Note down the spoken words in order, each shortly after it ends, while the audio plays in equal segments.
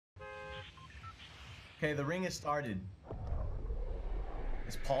Okay, the ring has started.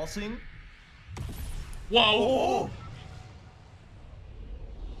 It's pulsing. Whoa! Oh.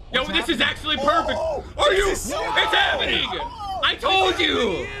 Yo, this is actually perfect. Oh, Are you? it's happening! I told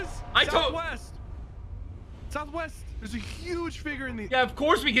you. I told. Southwest. There's a huge figure in the. Yeah, of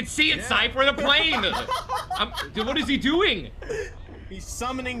course we can see it, Cypher, the plane. Dude, what is he doing? He's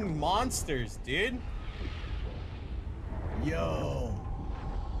summoning monsters, dude. Yo.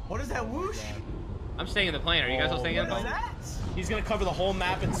 What is that whoosh? I'm staying in the plane. Are you guys all staying in the plane? He's gonna cover the whole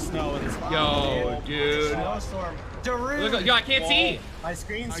map in snow. And Yo, dude. Snowstorm. Look, yo, I can't see. My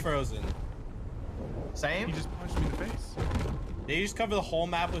screen's frozen. Same? He just punched me in the face. Did he just cover the whole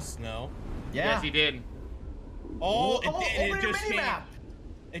map with snow? Yeah. Yes, he did. Oh, it did. It just changed.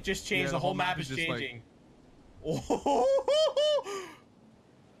 It just changed. Yeah, the whole map is just changing. Like... Oh.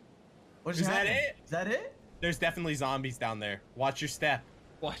 Is that it? Is that it? There's definitely zombies down there. Watch your step.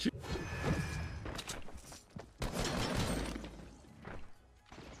 Watch it.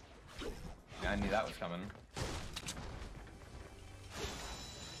 I knew that was coming.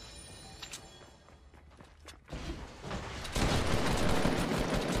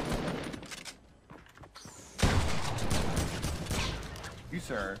 You,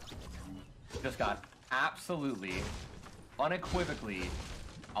 sir, just got absolutely, unequivocally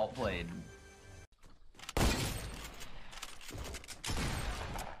outplayed.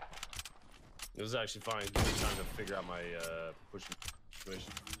 This is actually fine. Give me time to figure out my push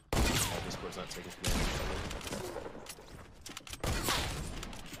situation. Discord's not taking command.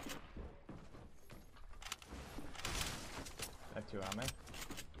 I have 2 ammo.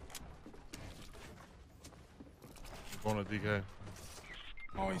 I'm going to DK.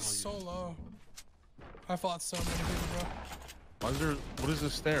 Oh, he's so low. I fought so many people, bro. Why is there? What is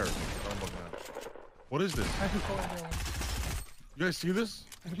this stair that I'm looking at? What is this? I have no idea. You guys see this?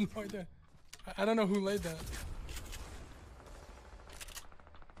 I have no idea. I don't know who laid that.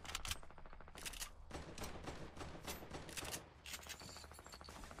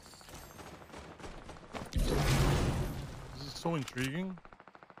 This is so intriguing.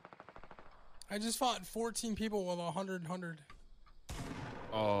 I just fought 14 people with 100.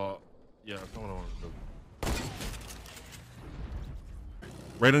 Yeah, that's not what I want to do.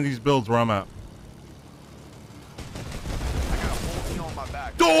 Right in these builds where I'm at. I got a whole team on my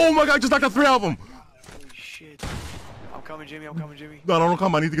back. Oh my god, I just knocked out 3 of them! Holy shit. I'm coming, Jimmy. I'm coming, Jimmy. No, don't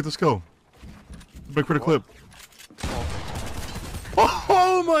come. I need to get this kill. Big for the clip.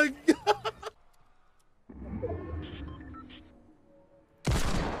 Oh my god!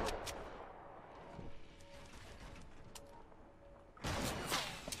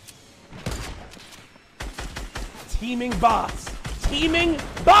 Teaming bots! Teaming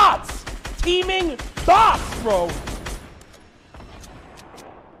bots! Teaming bots, bro!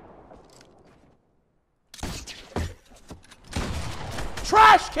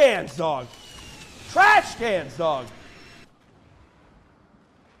 Trash cans, dog! Trash cans, dog!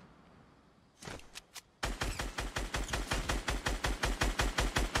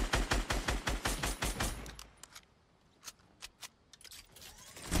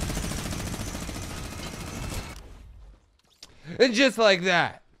 And just like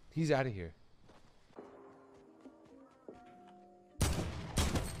that, he's out of here.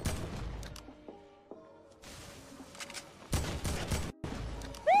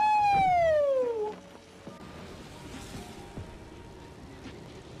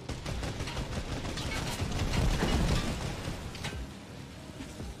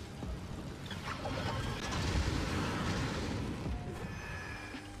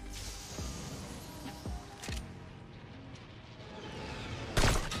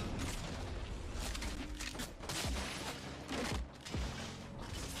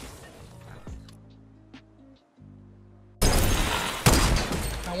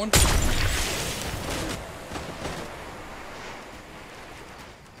 That one.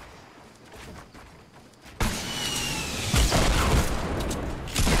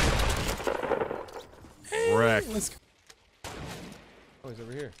 Wreck. Let's go. Oh, he's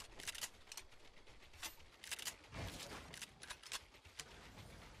over here.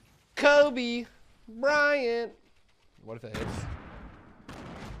 Kobe Bryant. What if that hits?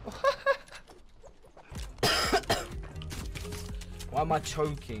 Why am I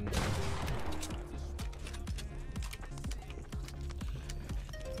choking?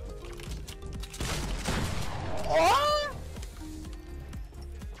 Oh!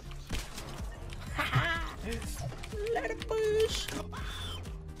 Let it push.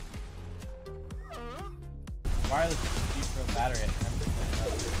 Wireless is for a battery.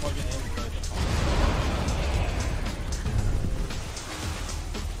 Plug it in.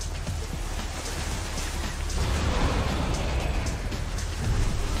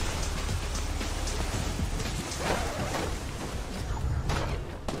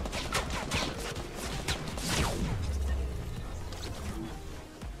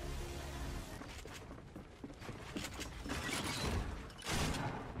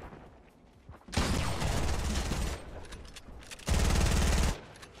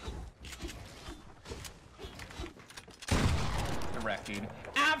 dude.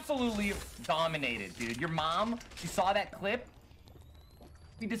 Absolutely dominated, dude. Your mom, she saw that clip.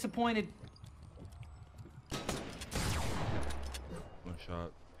 Be disappointed. One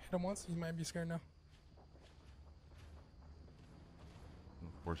shot. Hit him once. He might be scared now.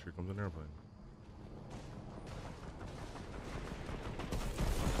 Of course, here comes an airplane.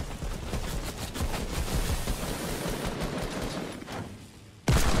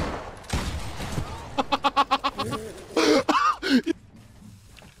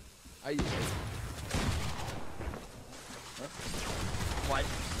 What?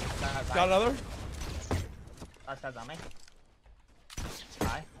 Got another? Last guy's on me.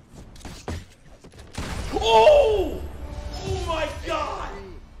 Hi. Oh! Oh my god!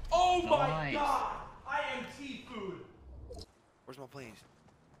 Oh my Nice. god! I am T-food. Where's my planes?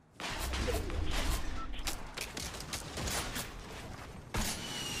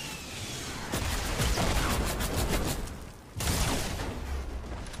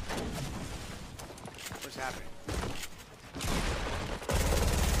 What's happening?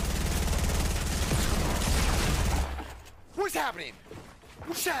 What's happening?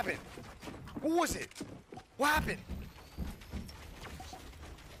 What's happened? What was it? What happened?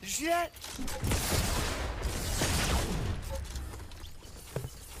 Did you see that?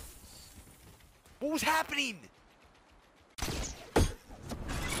 What was happening?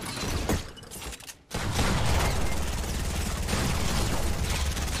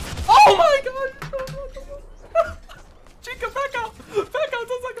 Oh my god! Chica, back out! Back out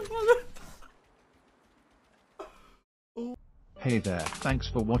 10 seconds! Hey there, thanks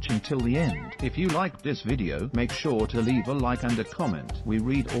for watching till the end. If you liked this video, make sure to leave a like and a comment. We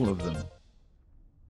read all of them.